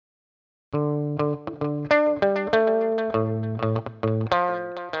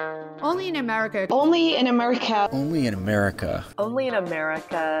America. Only in America. Only in America. Only in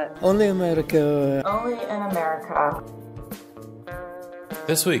America. Only America. Only in America.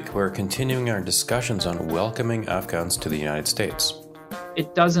 This week, we're continuing our discussions on welcoming Afghans to the United States.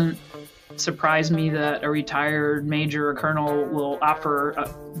 It doesn't surprise me that a retired major or colonel will offer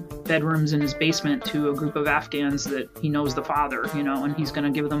bedrooms in his basement to a group of Afghans that he knows the father, and he's going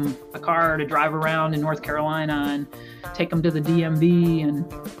to give them a car to drive around in North Carolina and take them to the DMV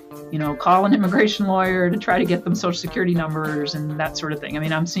and, call an immigration lawyer to try to get them social security numbers and that sort of thing. I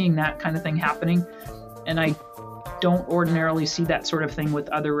mean, I'm seeing that kind of thing happening, and I don't ordinarily see that sort of thing with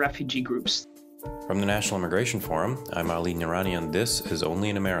other refugee groups. From the National Immigration Forum, I'm Ali Nirani, and this is Only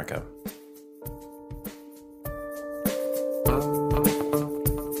in America.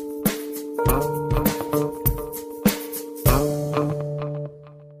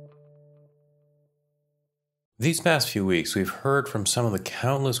 These past few weeks, we've heard from some of the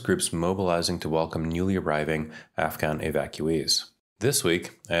countless groups mobilizing to welcome newly arriving Afghan evacuees. This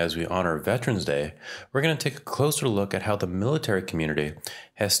week, as we honor Veterans Day, we're going to take a closer look at how the military community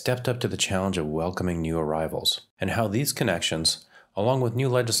has stepped up to the challenge of welcoming new arrivals, and how these connections, along with new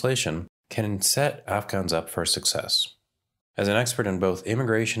legislation, can set Afghans up for success. As an expert in both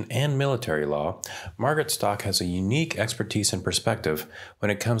immigration and military law, Margaret Stock has a unique expertise and perspective when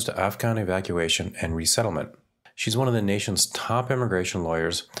it comes to Afghan evacuation and resettlement. She's one of the nation's top immigration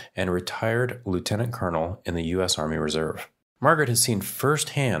lawyers and a retired lieutenant colonel in the U.S. Army Reserve. Margaret has seen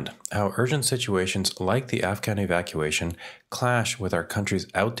firsthand how urgent situations like the Afghan evacuation clash with our country's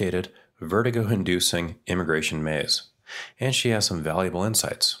outdated, vertigo-inducing immigration maze, and she has some valuable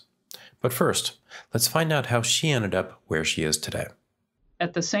insights. But first, let's find out how she ended up where she is today.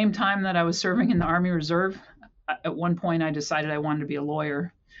 At the same time that I was serving in the Army Reserve, at one point I decided I wanted to be a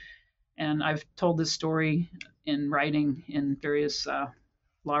lawyer. And I've told this story in writing in various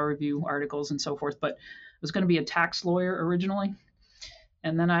law review articles and so forth, but I was going to be a tax lawyer originally.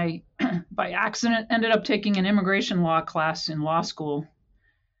 And then I, by accident, ended up taking an immigration law class in law school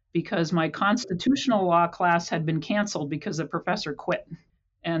because my constitutional law class had been canceled because the professor quit.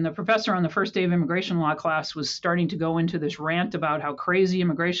 And the professor on the first day of immigration law class was starting to go into this rant about how crazy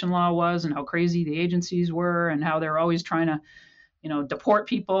immigration law was and how crazy the agencies were and how they're always trying to deport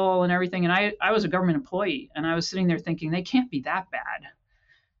people and everything. And I was a government employee, and I was sitting there thinking, they can't be that bad.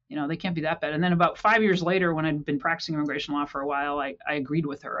 They can't be that bad. And then about 5 years later, when I'd been practicing immigration law for a while, I agreed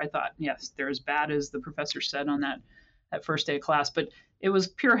with her. I thought, yes, they're as bad as the professor said on that first day of class. But it was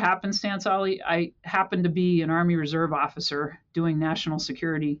pure happenstance, Ollie. I happened to be an Army Reserve officer doing national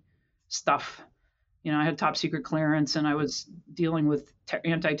security stuff. I had top secret clearance, and I was dealing with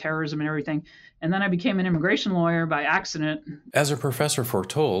anti-terrorism and everything. And then I became an immigration lawyer by accident. As her professor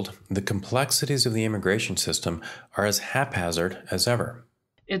foretold, the complexities of the immigration system are as haphazard as ever.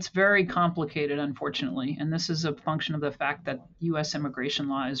 It's very complicated, unfortunately. And this is a function of the fact that U.S. immigration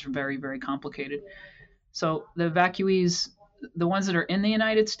law is very, very complicated. So the evacuees, the ones that are in the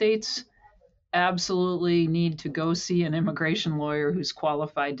United States, absolutely need to go see an immigration lawyer who's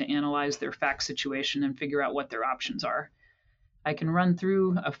qualified to analyze their fact situation and figure out what their options are. I can run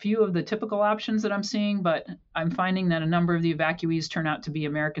through a few of the typical options that I'm seeing, but I'm finding that a number of the evacuees turn out to be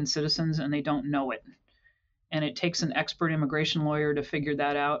American citizens and they don't know it. And it takes an expert immigration lawyer to figure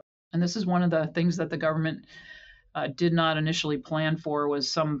that out. And this is one of the things that the government did not initially plan for,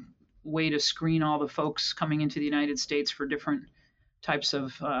 was some way to screen all the folks coming into the United States for different types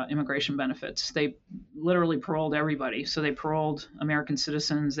of immigration benefits. They literally paroled everybody. So they paroled American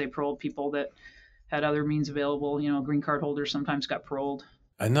citizens, they paroled people that had other means available. Green card holders sometimes got paroled.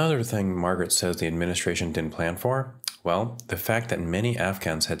 Another thing Margaret says the administration didn't plan for, well, the fact that many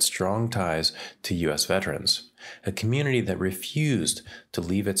Afghans had strong ties to U.S. veterans, a community that refused to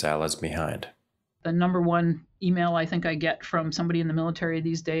leave its allies behind. The number one email I think I get from somebody in the military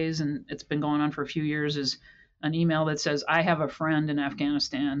these days, and it's been going on for a few years, is an email that says, I have a friend in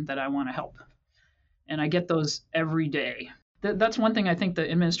Afghanistan that I want to help. And I get those every day. That's one thing I think the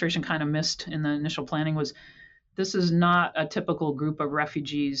administration kind of missed in the initial planning, was this is not a typical group of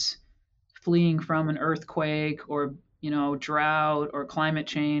refugees fleeing from an earthquake or drought or climate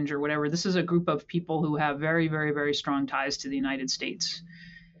change or whatever. This is a group of people who have very, very, very strong ties to the United States.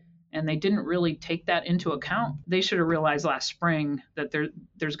 And they didn't really take that into account. They should have realized last spring that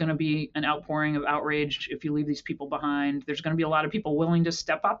there's going to be an outpouring of outrage if you leave these people behind. There's going to be a lot of people willing to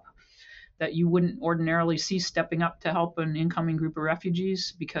step up that you wouldn't ordinarily see stepping up to help an incoming group of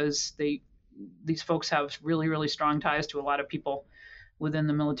refugees, because these folks have really, really strong ties to a lot of people within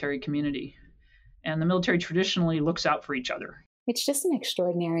the military community. And the military traditionally looks out for each other. It's just an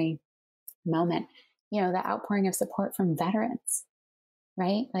extraordinary moment. The outpouring of support from veterans.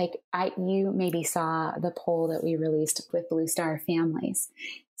 right? Like you maybe saw the poll that we released with Blue Star Families.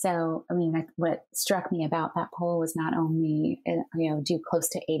 So, I mean, what struck me about that poll was not only, do close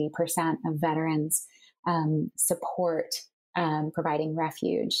to 80% of veterans support providing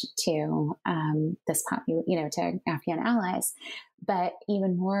refuge to to Afghan allies, but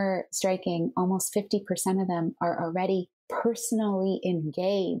even more striking, almost 50% of them are already personally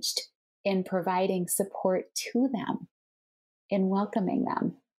engaged in providing support to them, in welcoming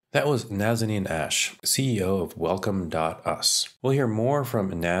them. That was Nazanin Ash, CEO of Welcome.us. We'll hear more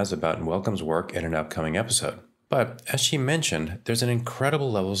from Naz about Welcome's work in an upcoming episode. But as she mentioned, there's an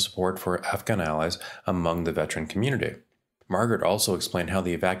incredible level of support for Afghan allies among the veteran community. Margaret also explained how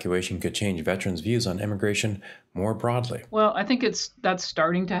the evacuation could change veterans' views on immigration more broadly. Well, I think that's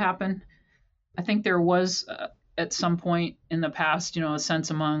starting to happen. I think there was at some point in the past, a sense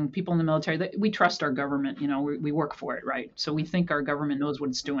among people in the military that we trust our government. We work for it, right? So we think our government knows what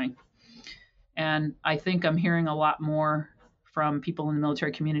it's doing. And I think I'm hearing a lot more from people in the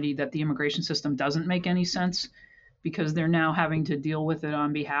military community that the immigration system doesn't make any sense because they're now having to deal with it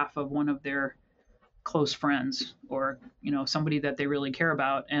on behalf of one of their close friends or somebody that they really care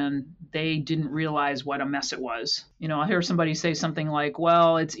about, and they didn't realize what a mess it was. I'll hear somebody say something like,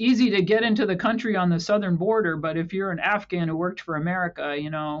 well, it's easy to get into the country on the southern border, but if you're an Afghan who worked for America,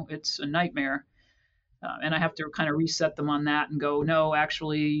 it's a nightmare. And I have to kind of reset them on that and go, no,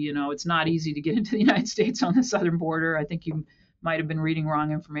 actually, it's not easy to get into the United States on the southern border. I think you might have been reading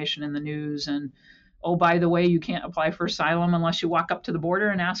wrong information in the news. And oh, by the way, you can't apply for asylum unless you walk up to the border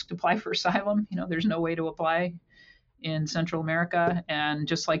and ask to apply for asylum. There's no way to apply in Central America. And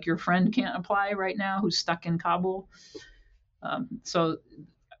just like your friend can't apply right now who's stuck in Kabul. So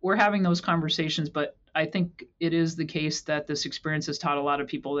we're having those conversations, but I think it is the case that this experience has taught a lot of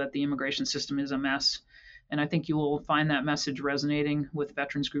people that the immigration system is a mess. And I think you will find that message resonating with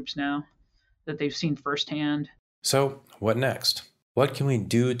veterans groups now that they've seen firsthand. So what next? What can we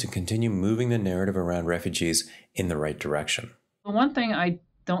do to continue moving the narrative around refugees in the right direction? The one thing I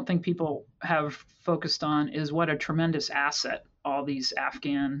don't think people have focused on is what a tremendous asset all these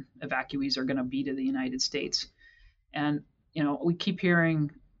Afghan evacuees are going to be to the United States. And, we keep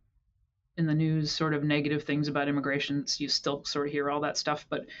hearing in the news sort of negative things about immigration. You still sort of hear all that stuff,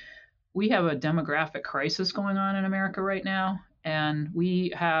 but we have a demographic crisis going on in America right now, and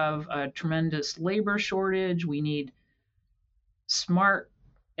we have a tremendous labor shortage. We need smart,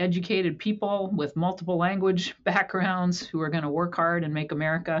 educated people with multiple language backgrounds who are going to work hard and make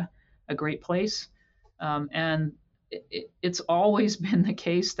America a great place. And it's always been the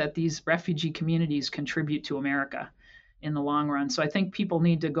case that these refugee communities contribute to America in the long run. So I think people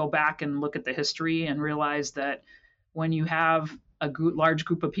need to go back and look at the history and realize that when you have a large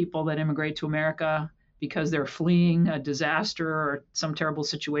group of people that immigrate to America because they're fleeing a disaster or some terrible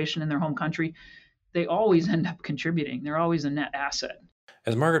situation in their home country, they always end up contributing. They're always a net asset.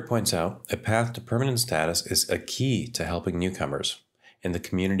 As Margaret points out, a path to permanent status is a key to helping newcomers and the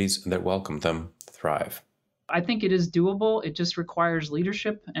communities that welcome them thrive. I think it is doable. It just requires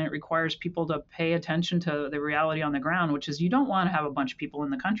leadership, and it requires people to pay attention to the reality on the ground, which is you don't want to have a bunch of people in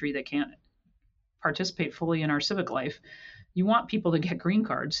the country that can't participate fully in our civic life. You want people to get green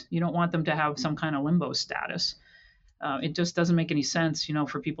cards. You don't want them to have some kind of limbo status. It just doesn't make any sense,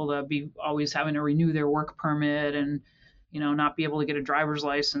 for people to be always having to renew their work permit and, not be able to get a driver's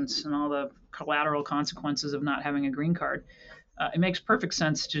license and all the collateral consequences of not having a green card. It makes perfect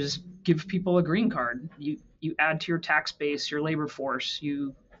sense to just give people a green card. You add to your tax base, your labor force.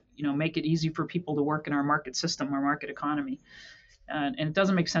 You make it easy for people to work in our market system, our market economy. And it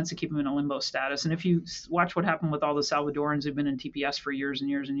doesn't make sense to keep them in a limbo status. And if you watch what happened with all the Salvadorans who've been in TPS for years and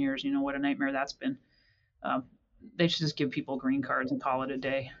years and years, what a nightmare that's been. They should just give people green cards and call it a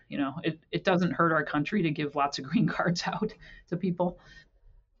day. It doesn't hurt our country to give lots of green cards out to people.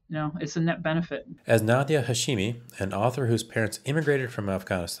 It's a net benefit. As Nadia Hashimi, an author whose parents immigrated from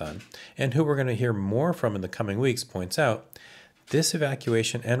Afghanistan and who we're going to hear more from in the coming weeks, points out, this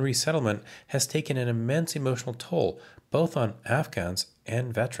evacuation and resettlement has taken an immense emotional toll, both on Afghans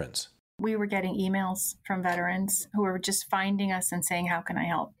and veterans. We were getting emails from veterans who were just finding us and saying, how can I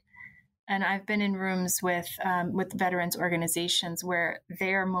help? And I've been in rooms with veterans organizations where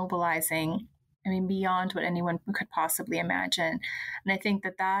they're mobilizing, beyond what anyone could possibly imagine. And I think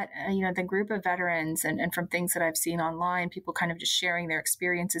that the group of veterans and from things that I've seen online, people kind of just sharing their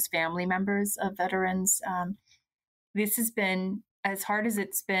experiences, family members of veterans. This has been, as hard as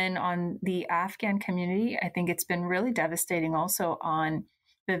it's been on the Afghan community, I think it's been really devastating also on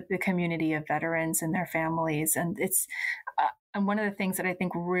the community of veterans and their families. And it's, And one of the things that I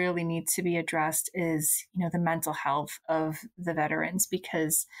think really needs to be addressed is, the mental health of the veterans,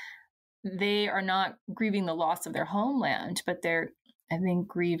 because they are not grieving the loss of their homeland, but they're, I think,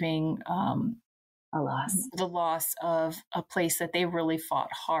 grieving the loss of a place that they really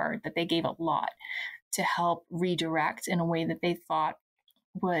fought hard, that they gave a lot to help redirect in a way that they thought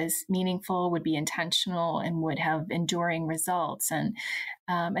was meaningful, would be intentional, and would have enduring results. And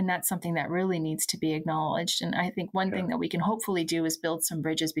that's something that really needs to be acknowledged. And I think one thing that we can hopefully do is build some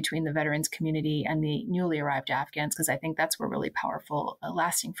bridges between the veterans community and the newly arrived Afghans, because I think that's where really powerful,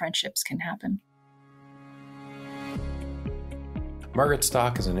 lasting friendships can happen. Margaret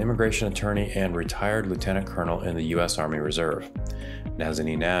Stock is an immigration attorney and retired lieutenant colonel in the U.S. Army Reserve.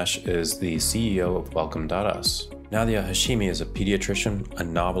 Nazanin Ash is the CEO of Welcome.us. Nadia Hashimi is a pediatrician, a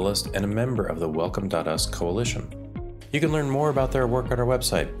novelist, and a member of the Welcome.us coalition. You can learn more about their work at our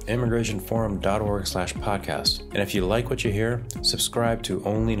website, immigrationforum.org/podcast. And if you like what you hear, subscribe to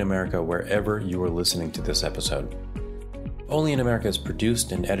Only in America wherever you are listening to this episode. Only in America is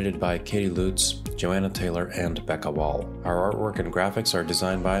produced and edited by Katie Lutz, Joanna Taylor, and Becca Wall. Our artwork and graphics are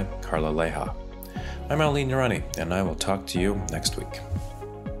designed by Carla Leha. I'm Ali Nurani, and I will talk to you next week.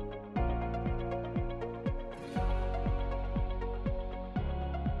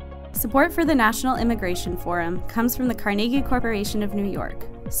 Support for the National Immigration Forum comes from the Carnegie Corporation of New York,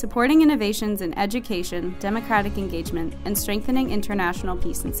 supporting innovations in education, democratic engagement, and strengthening international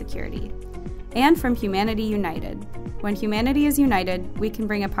peace and security. And from Humanity United. When humanity is united, we can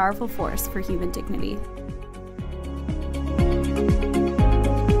bring a powerful force for human dignity.